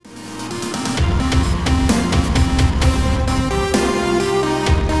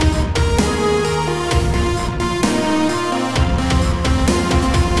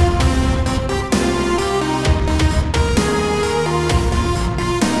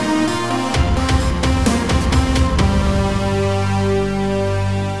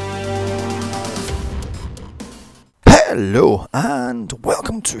Hello and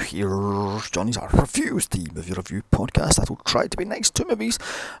welcome to Here's Johnny's Reviews, the movie review podcast that will try to be nice to movies,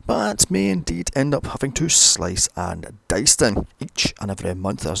 but may indeed end up having to slice and dice them. Each and every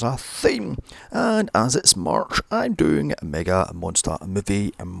month there's a theme, and as it's March, I'm doing Mega Monster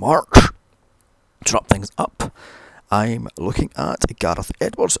Movie March. To wrap things up, I'm looking at Gareth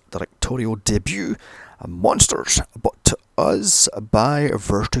Edwards' directorial debut, Monsters, But to Us by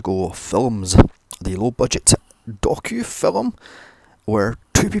Vertigo Films, the low-budget docu-film where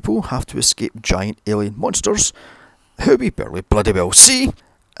two people have to escape giant alien monsters who we barely bloody well see,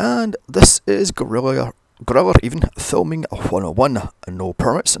 and this is guerrilla even filming 101. No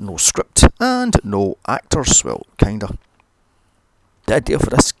permits, no script, and no actors, well, kinda. The idea for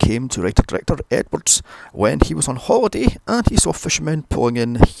this came to writer-director Edwards when he was on holiday and he saw fishermen pulling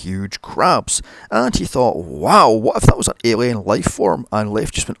in huge crabs, and he thought, wow, what if that was an alien life form, and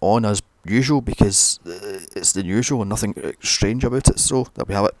life just went on as usual because it's the usual and nothing strange about it. So there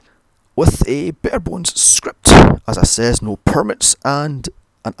we have it. With a bare bones script, as I says, no permits, and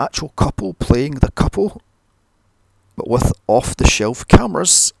an actual couple playing the couple, but with off-the-shelf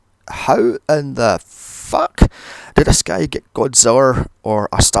cameras. How in the fuck did this guy get Godzilla or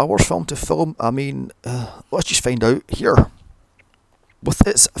a Star Wars film to film? I mean, let's just find out here. With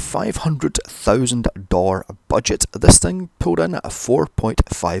its $500,000 budget, this thing pulled in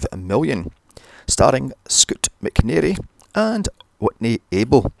 $4.5 million, starring Scoot McNairy and Whitney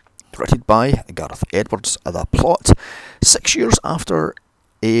Able, directed by Gareth Edwards. The plot: 6 years after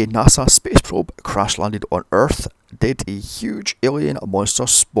a NASA space probe crash-landed on Earth, did a huge alien monster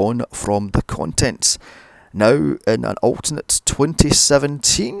spawn from the contents. Now, in an alternate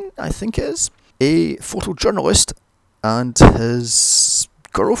 2017, I think it is, a photojournalist and his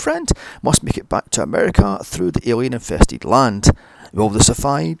girlfriend must make it back to America through the alien-infested land. Will they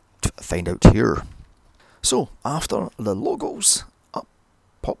survive? Find out here. So, after the logos, up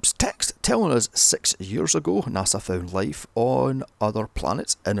pops text telling us 6 years ago NASA found life on other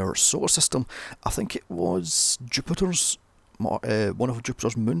planets in our solar system. I think it was Jupiter's, one of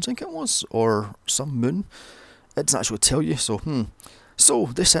Jupiter's moons, I think it was, or some moon. It doesn't actually tell you, So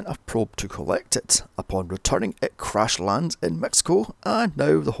they sent a probe to collect it. Upon returning, it crash lands in Mexico, and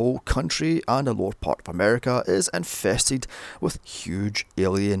now the whole country and the lower part of America is infested with huge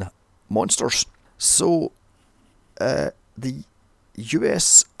alien monsters. So the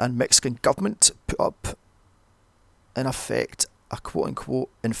US and Mexican government put up, in effect, a quote-unquote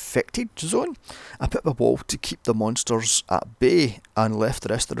infected zone and put up a wall to keep the monsters at bay and left the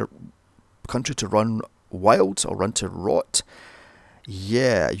rest of the country to run wild or run to rot.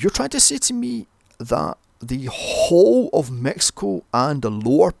 Yeah, you're trying to say to me that the whole of Mexico and the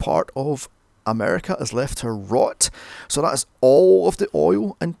lower part of America is left to rot? So that is all of the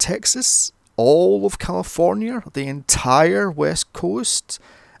oil in Texas, all of California, the entire West Coast,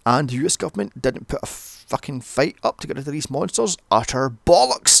 and the US government didn't put a fucking fight up to get rid of these monsters? Utter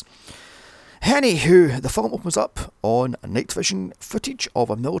bollocks! Anywho, the film opens up on night vision footage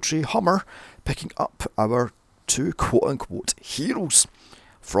of a military Hummer picking up our two quote-unquote heroes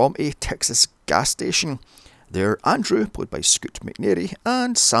from a Texas gas station. They're Andrew, played by Scoot McNairy,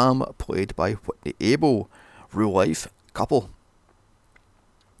 and Sam, played by Whitney Able. Real life couple.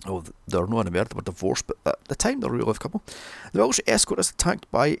 Oh, they're not anymore, they were divorced, but at the time they're a real life couple. The military escort is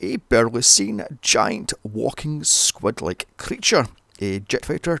attacked by a barely seen giant walking squid-like creature. A jet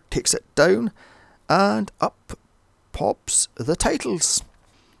fighter takes it down, and up pops the titles.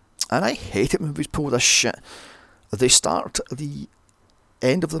 And I hate it when movies pull this shit. They start the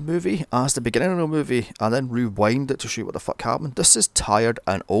end of the movie as the beginning of the movie and then rewind it to show what the fuck happened. This is tired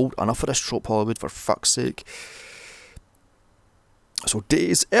and old. Enough of this trope, Hollywood, for fuck's sake. So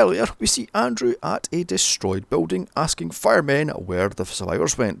days earlier, we see Andrew at a destroyed building asking firemen where the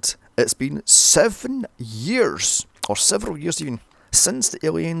survivors went. It's been 7 years, or several years even, since the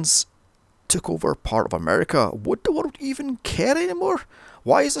aliens took over part of America. Would the world even care anymore?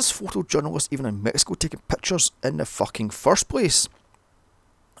 Why is this photojournalist even in Mexico taking pictures in the fucking first place?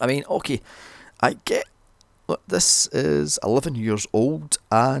 I mean, okay, I get, look, this is 11 years old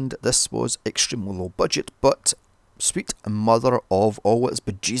and this was extremely low budget, but sweet mother of all that is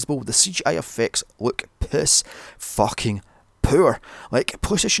bejeezable, the CGI effects look piss fucking poor. Like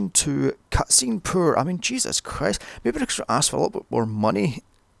PlayStation 2 cutscene poor. I mean, Jesus Christ, maybe they should ask for a little bit more money,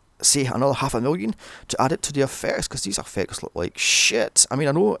 say another $500,000 to add it to the effects, because these effects look like shit. I mean,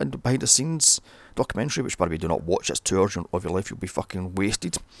 I know in the behind the scenes documentary, which by the way do not watch, it's 2 hours of your life, you'll be fucking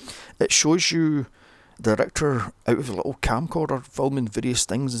wasted. It shows you the director out of a little camcorder filming various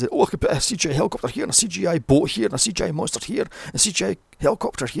things and say, oh, look, a bit of CGI helicopter here and a CGI boat here and a CGI monster here and a CGI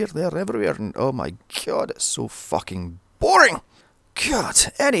helicopter here, there, everywhere, and oh my god, it's so fucking boring. God.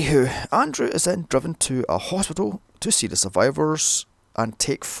 Anywho, Andrew is then driven to a hospital to see the survivors and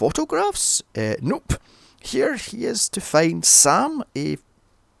take photographs. Nope. Here he is to find Sam,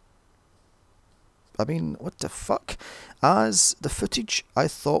 what the fuck? As the footage I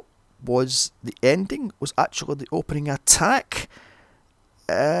thought was the ending was actually the opening attack.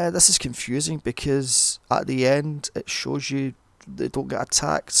 This is confusing because at the end it shows you they don't get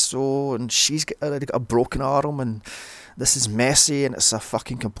attacked, and she's got a broken arm, and this is messy and it's a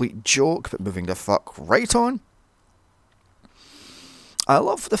fucking complete joke, but moving the fuck right on. I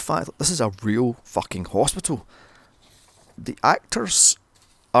love the fact that this is a real fucking hospital. The actors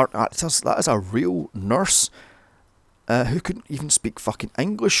aren't actors, that is a real nurse who couldn't even speak fucking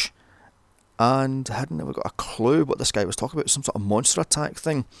English and hadn't ever got a clue what this guy was talking about, some sort of monster attack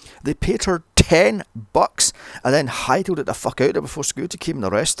thing. They paid her $10 and then hightailed it the fuck out of there before security came and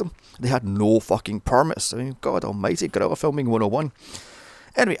arrested them. They had no fucking permits. I mean, God almighty, guerrilla filming 101.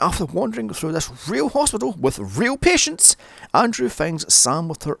 Anyway, after wandering through this real hospital with real patients, Andrew finds Sam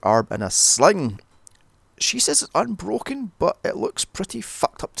with her arm in a sling. She says it's unbroken, but it looks pretty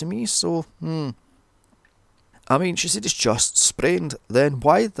fucked up to me, so, I mean, she said it's just sprained. Then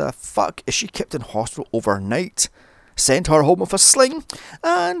why the fuck is she kept in hospital overnight? Send her home with a sling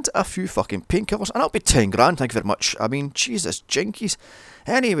and a few fucking painkillers, and I'll be 10 grand, thank you very much. I mean, Jesus, jinkies.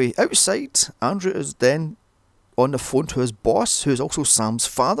 Anyway, outside, Andrew is then on the phone to his boss, who is also Sam's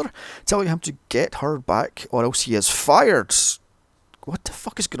father, telling him to get her back or else he is fired. What the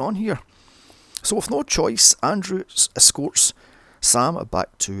fuck is going on here? So with no choice, Andrew escorts Sam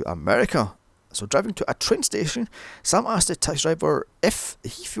back to America. So driving to a train station, Sam asks the taxi driver if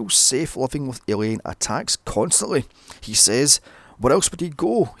he feels safe living with alien attacks constantly. He says, where else would he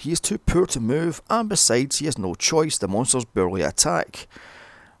go? He is too poor to move, and besides he has no choice, the monsters barely attack.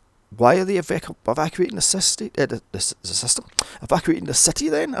 Why are they evacuating the city? Evacuating the city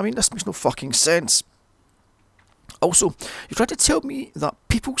then? I mean, this makes no fucking sense. Also, you tried to tell me that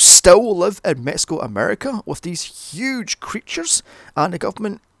people still live in Mexico, America, with these huge creatures, and the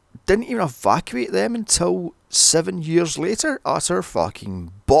government didn't even evacuate them until 7 years later? Utter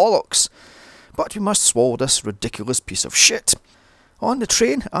fucking bollocks. But we must swallow this ridiculous piece of shit. On the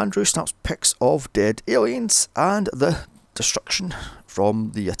train, Andrew snaps pics of dead aliens and the destruction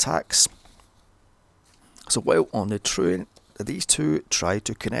from the attacks. So while on the train, these two try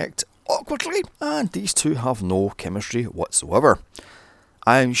to connect awkwardly, and these two have no chemistry whatsoever.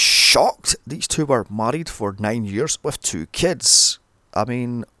 I'm shocked these two were married for 9 years with 2 kids. I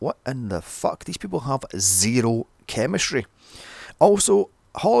mean, what in the fuck? These people have zero chemistry. Also,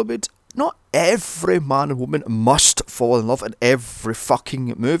 Hollywood, not every man and woman must fall in love in every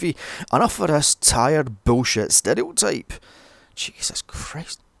fucking movie. Enough of this tired bullshit stereotype. Jesus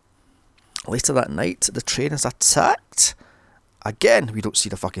Christ. Later that night, the train is attacked. Again, we don't see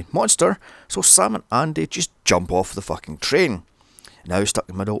the fucking monster, so Sam and Andy just jump off the fucking train. Now stuck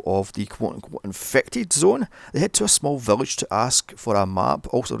in the middle of the quote-unquote infected zone, they head to a small village to ask for a map,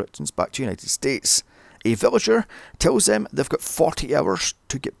 also directions back to the United States. A villager tells them they've got 40 hours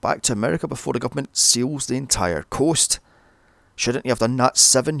to get back to America before the government seals the entire coast. Shouldn't you have done that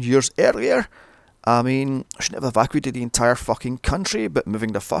 7 years earlier? I mean, I shouldn't have evacuated the entire fucking country, but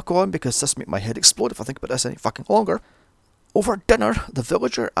moving the fuck on, because this makes my head explode if I think about this any fucking longer. Over dinner, the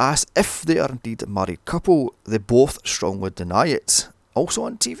villager asks if they are indeed a married couple. They both strongly deny it. Also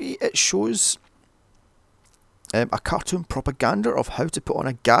on TV, it shows a cartoon propaganda of how to put on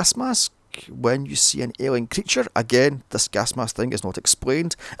a gas mask when you see an alien creature. Again, this gas mask thing is not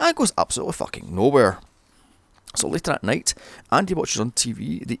explained and goes absolutely fucking nowhere. So later at night, Andy watches on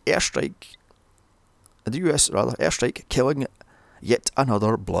TV the US airstrike killing yet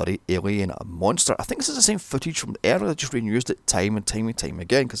another bloody alien monster. I think this is the same footage from earlier, they just reused it time and time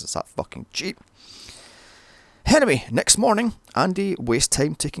again because it's that fucking cheap. Anyway, next morning, Andy wastes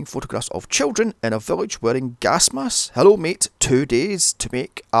time taking photographs of children in a village wearing gas masks. Hello mate, 2 days to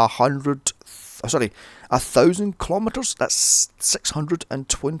make 1,000 kilometres, that's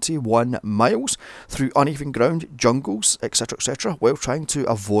 621 miles, through uneven ground, jungles, etc, while trying to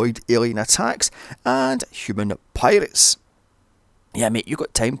avoid alien attacks and human pirates. Yeah mate, you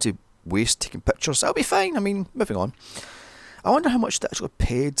got time to waste taking pictures, that'll be fine. I mean, moving on. I wonder how much they actually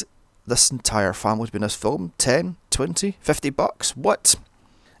paid this entire family to be in this film. 10, 20, 50 bucks? What?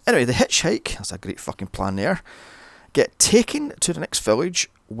 Anyway, the hitchhike, that's a great fucking plan there, get taken to the next village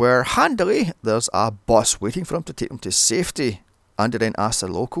where handily there's a bus waiting for them to take them to safety. And they then ask the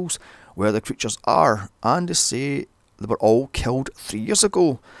locals where the creatures are, and they say they were all killed 3 years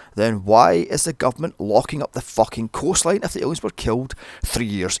ago. Then why is the government locking up the fucking coastline if the aliens were killed 3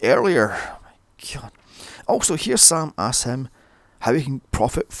 years earlier? Oh my God. Also, here Sam asks him how he can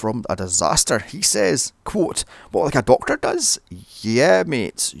profit from a disaster. He says, quote, "What, like a doctor does? Yeah,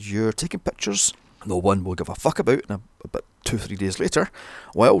 mate, you're taking pictures no one will give a fuck about in about 2-3 days later.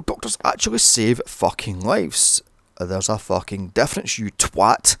 Well, doctors actually save fucking lives. There's a fucking difference, you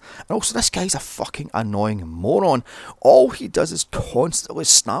twat." And also, this guy's a fucking annoying moron. All he does is constantly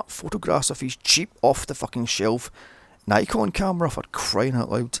snap photographs of his cheap, off the fucking shelf Nikon camera, for crying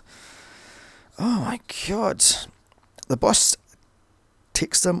out loud. Oh my god. The bus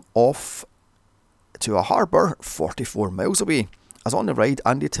takes them off to a harbour 44 miles away. As on the ride,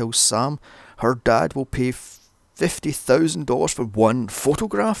 Andy tells Sam her dad will pay $50,000 for one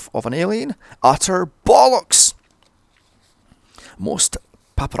photograph of an alien. Utter bollocks! Most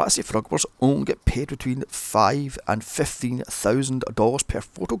paparazzi photographers only get paid between $5,000 and $15,000 per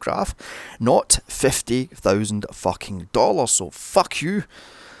photograph, not $50,000 fucking dollars. So fuck you.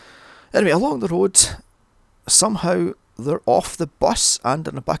 Anyway, along the road, somehow they're off the bus and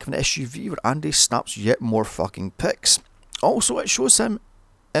in the back of an SUV where Andy snaps yet more fucking pics. Also, it shows him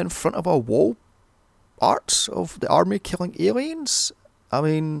in front of a wall art of the army killing aliens. I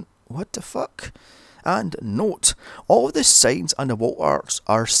mean, what the fuck? And note, all of the signs and the wall arts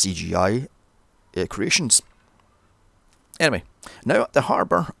are CGI creations. Anyway, now at the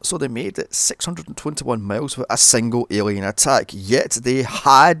harbour, so they made it 621 miles without a single alien attack, yet they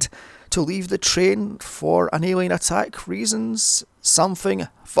had to leave the train for an alien attack reasons. Something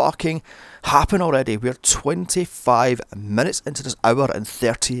fucking happened already. We're 25 minutes into this hour and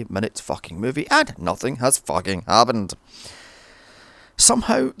 30-minute fucking movie and nothing has fucking happened.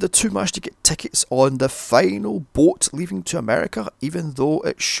 Somehow the two managed to get tickets on the final boat leaving to America, even though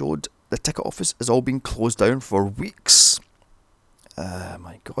it showed the ticket office has all been closed down for weeks.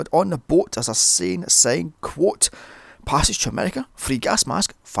 My god. On the boat there's a sign, quote, "Passage to America, free gas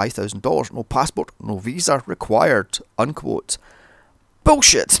mask, $5,000, no passport, no visa required," unquote.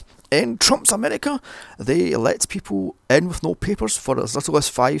 Bullshit. In Trump's America, they let people in with no papers for as little as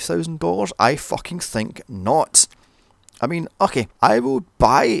 $5,000? I fucking think not. I mean, okay, I would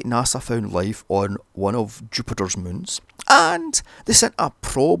buy NASA found life on one of Jupiter's moons, and they sent a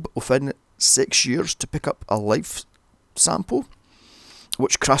probe within 6 years to pick up a life sample,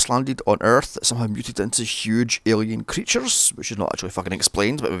 which crash landed on Earth that somehow mutated into huge alien creatures, which is not actually fucking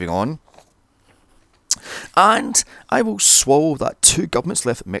explained, but moving on. And I will swallow that 2 governments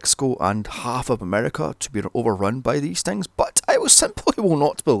left Mexico and half of America to be overrun by these things, but I will simply will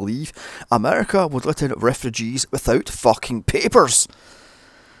not believe America would let in refugees without fucking papers.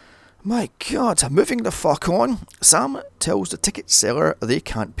 My god, moving the fuck on. Sam tells the ticket seller they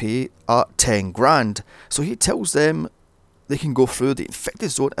can't pay at 10 grand, so he tells them they can go through the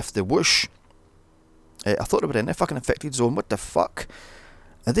infected zone if they wish. I thought they were in a fucking infected zone, what the fuck?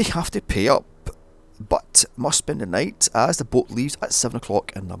 And they have to pay up, but must spend the night as the boat leaves at 7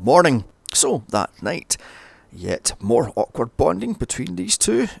 o'clock in the morning. So that night, yet more awkward bonding between these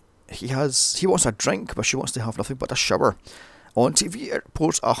two. He wants a drink, but she wants to have nothing but a shower. On TV, it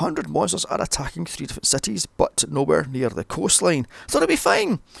reports 100 monsters are attacking 3 different cities, but nowhere near the coastline. So it'll be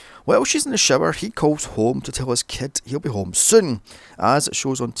fine. While she's in the shower, he calls home to tell his kid he'll be home soon, as it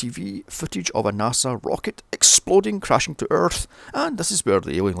shows on TV footage of a NASA rocket exploding, crashing to Earth, and this is where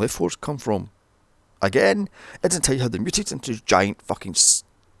the alien life force come from. Again, it doesn't tell you how they mutated into giant fucking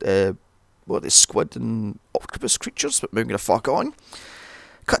squid and octopus creatures, but moving the fuck on.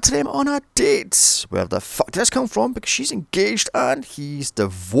 Cut to them on a date. Where the fuck did this come from? Because she's engaged and he's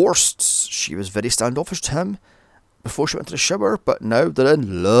divorced. She was very standoffish to him before she went to the shower, but now they're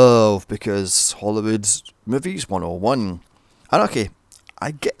in love because Hollywood's movies 101. And okay,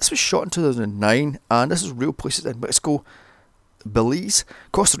 I get this was shot in 2009, and this is real places in Mexico, Belize,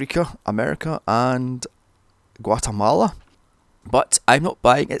 Costa Rica, America, and Guatemala. But I'm not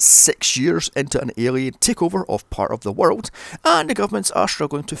buying it 6 years into an alien takeover of part of the world, and the governments are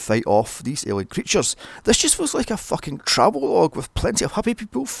struggling to fight off these alien creatures. This just feels like a fucking travelogue with plenty of happy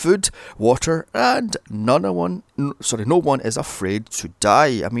people, food, water, and no one is afraid to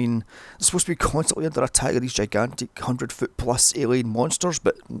die. I mean, they're supposed to be constantly under attack of these gigantic 100-foot plus alien monsters,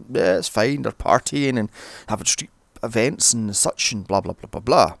 but yeah, it's fine, they're partying and having street events and such and blah blah blah blah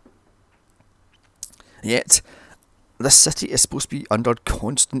blah. Yet this city is supposed to be under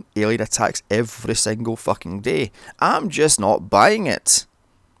constant alien attacks every single fucking day. I'm just not buying it.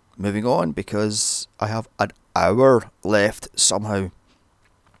 Moving on, because I have an hour left somehow.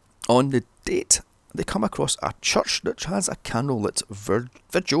 On the date, they come across a church that has a candlelit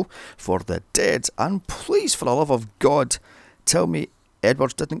vigil for the dead. And please, for the love of God, tell me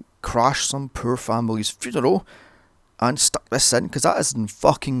Edwards didn't crash some poor family's funeral and stuck this in, because that is in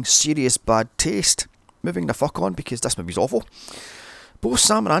fucking serious bad taste. moving the fuck on because this movie's awful. Both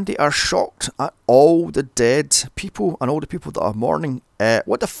Sam and Andy are shocked at all the dead people and all the people that are mourning.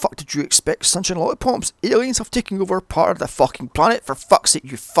 What the fuck did you expect, Sunshine Lollipops? Aliens have taken over part of the fucking planet. For fuck's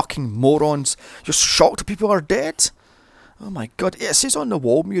sake, you fucking morons. You're shocked that people are dead? Oh my god. It says on the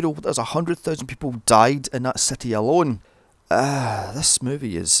wall mural that there's 100,000 people died in that city alone. This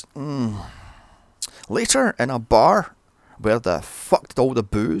movie is... Later, in a bar, where the fuck did all the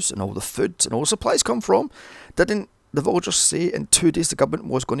booze and all the food and all the supplies come from? Didn't the villagers say in 2 days the government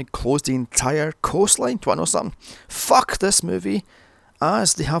was going to close the entire coastline? Do I know something? Fuck this movie,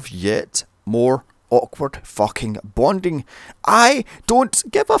 as they have yet more awkward fucking bonding. I don't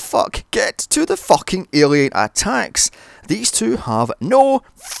give a fuck. Get to the fucking alien attacks. These two have no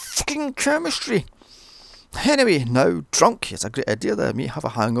fucking chemistry. Anyway, now drunk, it's a great idea that I may have a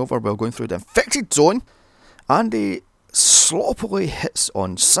hangover while going through the infected zone. Andy sloppily hits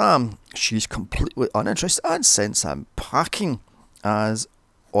on Sam. She's completely uninterested and sends him packing, as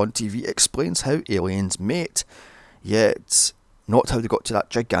on TV explains how aliens mate, yet not how they got to that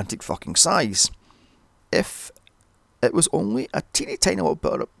gigantic fucking size. If it was only a teeny tiny little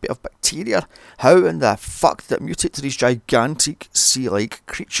bit of bacteria, how in the fuck did it mutate to these gigantic sea-like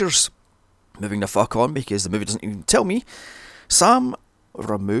creatures? Moving the fuck on, because the movie doesn't even tell me. Sam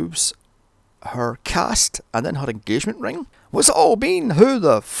removes her cast and then her engagement ring. What's it all mean? Who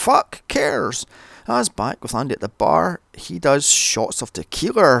the fuck cares? As back with Andy at the bar, he does shots of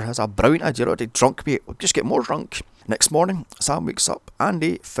tequila as a brilliant idea. Already drunk, mate. We'll just get more drunk. Next morning, Sam wakes up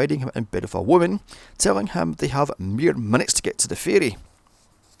Andy finding him in bed with a woman, telling him they have mere minutes to get to the ferry.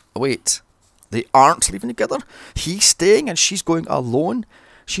 Wait, they aren't leaving together? He's staying and she's going alone?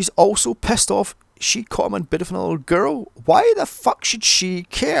 She's also pissed off she caught him in bed with another girl. Why the fuck should she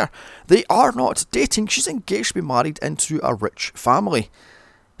care? They are not dating. She's engaged to be married into a rich family.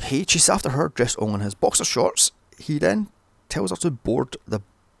 He chases after her dressed only in his boxer shorts. He then tells her to board the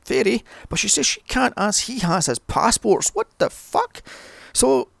ferry, but she says she can't as he has his passports. What the fuck?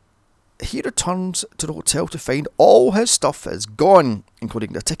 So he returns to the hotel to find all his stuff is gone,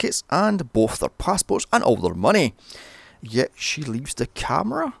 including their tickets and both their passports and all their money. Yet she leaves the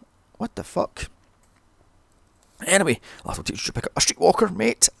camera? What the fuck? Anyway, I'll have to teach you to pick up a streetwalker,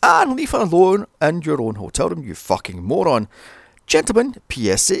 mate, and leave her alone in your own hotel room, you fucking moron. Gentlemen,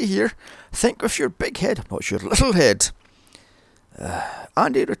 PSA here. Think with your big head, not your little head.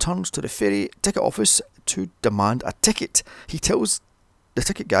 Andy returns to the ferry ticket office to demand a ticket. The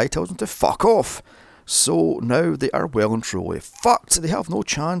ticket guy tells him to fuck off. So now they are well and truly fucked. They have no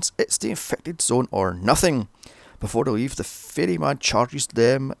chance. It's the infected zone or nothing. Before they leave, the ferryman charges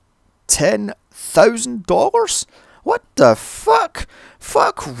them $10,000? What the fuck?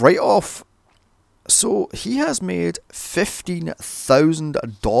 Fuck right off. So he has made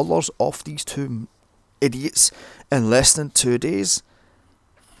 $15,000 off these two idiots in less than 2 days.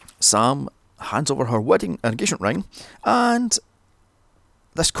 Sam hands over her wedding engagement ring, and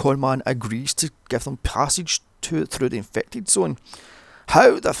this conman agrees to give them passage through the infected zone.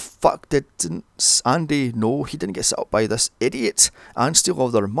 How the fuck didn't Andy know he didn't get set up by this idiot and steal all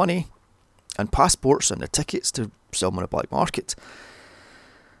their money and passports and the tickets to sell them on the black market?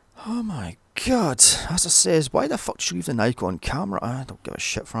 Oh my god. As I says, why the fuck did you leave the Nikon camera? I don't give a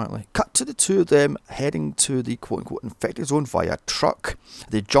shit, frankly. Cut to the two of them heading to the quote-unquote infected zone via truck.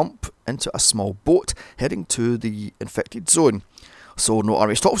 They jump into a small boat heading to the infected zone. So no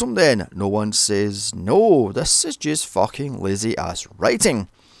army stops them then. No one says no. This is just fucking lazy ass writing.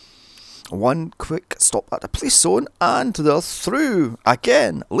 One quick stop at the police zone and they're through.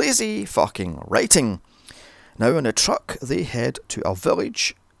 Again, lazy fucking writing. Now in a truck they head to a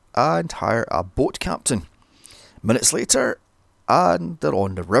village and hire a boat captain. Minutes later and they're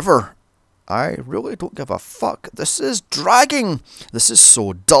on the river. I really don't give a fuck. This is dragging. This is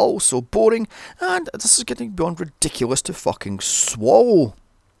so dull, so boring, and this is getting beyond ridiculous to fucking swallow.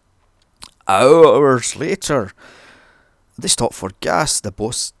 Hours later, they stop for gas. They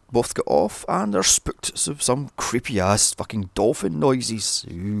both get off, and they're spooked with some creepy ass fucking dolphin noises.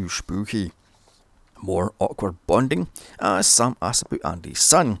 Ooh, spooky. More awkward bonding as Sam asks about Andy's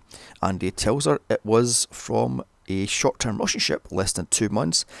son. Andy tells her it was from a short-term relationship, less than 2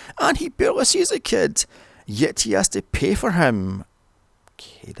 months, and he barely sees a kid, yet he has to pay for him.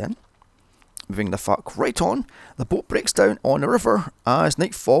 Okay then. Moving the fuck right on, the boat breaks down on the river. As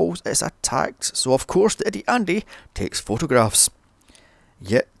night falls, it's attacked, so of course the idiot Andy takes photographs.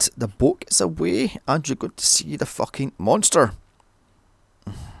 Yet the boat gets away and you're going to see the fucking monster.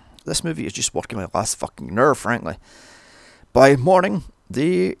 This movie is just working my last fucking nerve, frankly. By morning,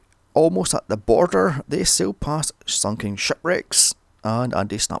 they almost at the border, they sail past sunken shipwrecks and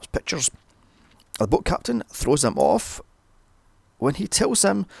Andy snaps pictures. The boat captain throws him off when he tells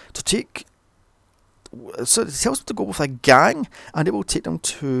him to take. So he tells him to go with a gang, and it will take them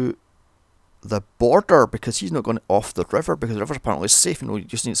to the border because he's not going off the river because the river's apparently safe. You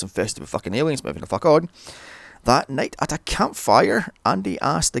just need some festive fucking aliens moving the fuck on. That night at a campfire, Andy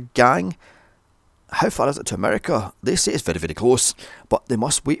asked the gang, how far is it to America? They say it's very, very close, but they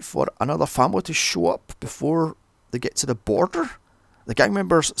must wait for another family to show up before they get to the border. The gang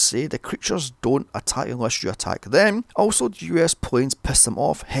members say the creatures don't attack unless you attack them. Also, the US planes piss them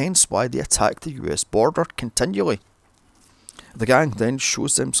off, hence why they attack the US border continually. The gang then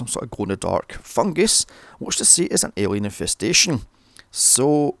shows them some sort of glow-in-the-dark fungus, which they say is an alien infestation.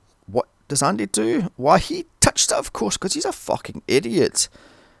 So, what does Andy do? Why, he touched it, of course, because he's a fucking idiot.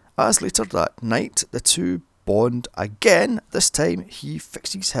 As later that night, the two bond again. This time, he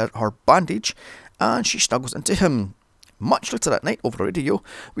fixes her bandage, and she snuggles into him. Much later that night, over the radio,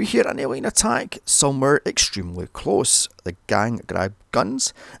 we hear an alien attack somewhere extremely close. The gang grab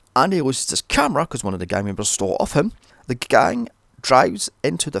guns. Andy loses his camera because one of the gang members stole it off him. The gang drives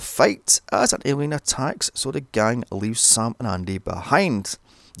into the fight as an alien attacks, so the gang leaves Sam and Andy behind.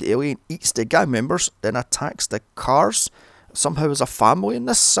 The alien eats the gang members, then attacks the cars. Somehow there's a family in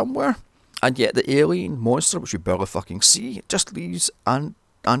this somewhere. And yet the alien monster, which we barely fucking see, just leaves Andy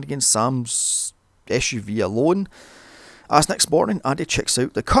and Sam's SUV alone. As next morning, Andy checks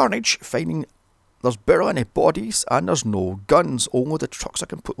out the carnage, finding there's barely any bodies and there's no guns, only the trucks that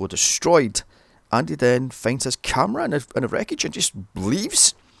can put were destroyed. Andy then finds his camera in the wreckage and just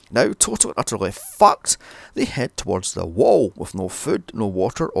leaves. Now totally and utterly fucked, they head towards the wall with no food, no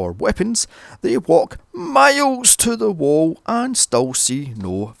water or weapons. They walk miles to the wall and still see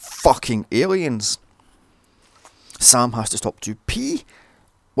no fucking aliens. Sam has to stop to pee.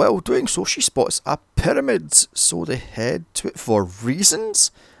 While doing so, she spots a pyramid, so they head to it for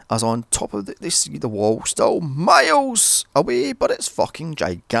reasons. As on top of it, they see the wall still miles away, but it's fucking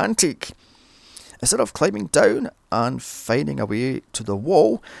gigantic. Instead of climbing down and finding a way to the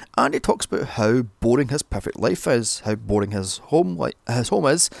wall, Andy talks about how boring his perfect life is, how boring his home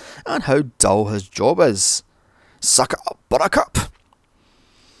is, and how dull his job is. Suck it up, buttercup!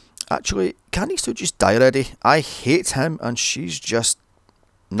 Actually, can't he still just die already? I hate him, and she's just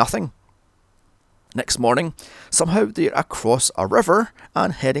nothing. Next morning, somehow they're across a river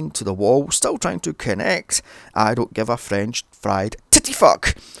and heading to the wall, still trying to connect. I don't give a French fried titty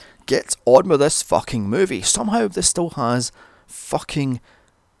fuck. Get on with this fucking movie. Somehow this still has fucking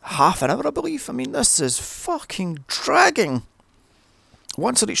half an hour, I believe. I mean, this is fucking dragging.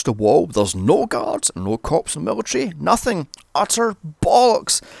 Once I reach the wall, there's no guards, no cops and military, nothing. Utter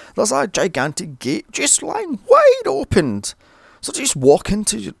bollocks. There's a gigantic gate just lying wide opened. So they just walk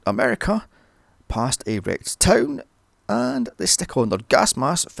into America, past a wrecked town, and they stick on their gas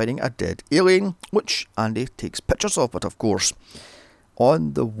mask, finding a dead alien, which Andy takes pictures of, but of course,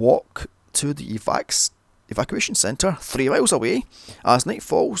 on the walk to the evacuation centre, 3 miles away, as night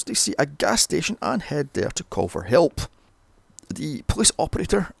falls, they see a gas station and head there to call for help. The police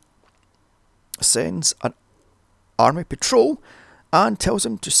operator sends an army patrol and tells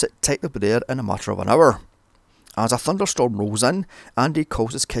them to sit tightly there in a matter of an hour. As a thunderstorm rolls in, Andy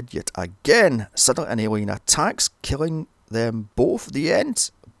calls his kid yet again. Suddenly an alien attacks, killing them both. The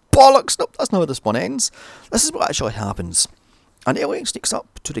end. Bollocks! Nope, that's not how this one ends. This is what actually happens. An alien sneaks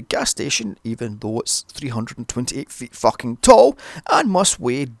up to the gas station, even though it's 328 feet fucking tall, and must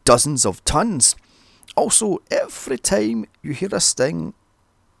weigh dozens of tons. Also, every time you hear this thing,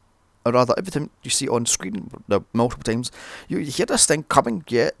 or rather, every time you see it on screen, multiple times, you hear this thing coming,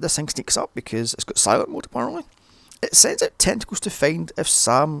 yet this thing sneaks up because it's got silent mode apparently. It sends out tentacles to find if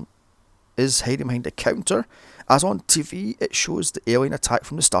Sam is hiding behind a counter, as on TV it shows the alien attack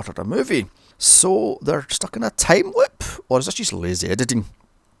from the start of the movie. So they're stuck in a time loop, or is this just lazy editing?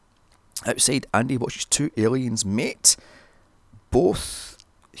 Outside, Andy watches two aliens mate. Both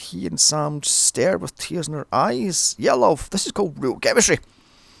he and Sam stare with tears in their eyes. Yeah, love, this is called real chemistry.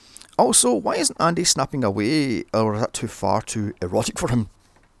 Also, why isn't Andy snapping away, or is that too far too erotic for him?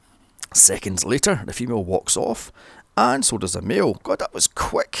 Seconds later, the female walks off, and so does the male. God, that was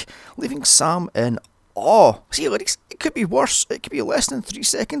quick, leaving Sam in awe. See, ladies, it could be worse. It could be less than 3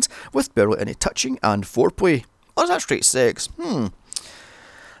 seconds, with barely any touching and foreplay. Or is that straight sex?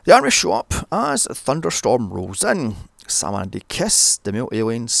 The army show up as a thunderstorm rolls in. Sam and Andy kiss. The male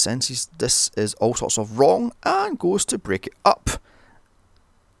alien senses this is all sorts of wrong and goes to break it up.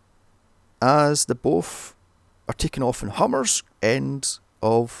 As the both are taken off in Hummers, end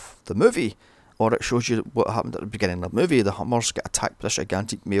of the movie. Or it shows you what happened at the beginning of the movie. The Hummers get attacked by this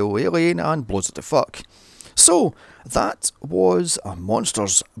gigantic male alien and blows it to fuck. So, that was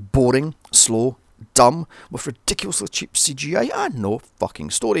Monsters. Boring, slow, dumb, with ridiculously cheap CGI and no fucking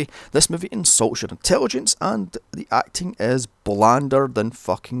story. This movie insults your intelligence and the acting is blander than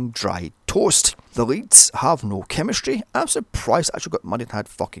fucking dry toast. The leads have no chemistry. I'm surprised they actually got married and had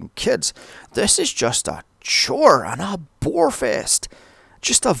fucking kids. This is just a chore and a bore fest.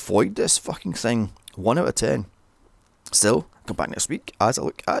 Just avoid this fucking thing. 1 out of 10. Still, come back next week as I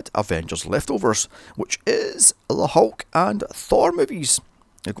look at Avengers Leftovers, which is the Hulk and Thor movies.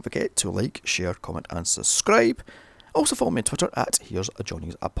 Don't forget to like, share, comment and subscribe. Also follow me on Twitter at Here's a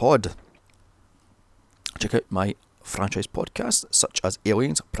Johnny's a Pod. Check out my franchise podcasts such as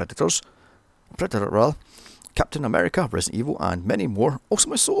Aliens, Predator, Captain America, Resident Evil and many more. Also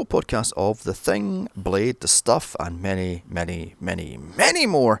my solo podcast of The Thing, Blade, The Stuff and many, many, many, many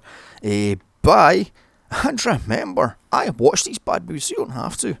more. Bye. And remember, I watched these bad movies so you don't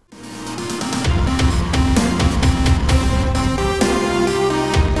have to.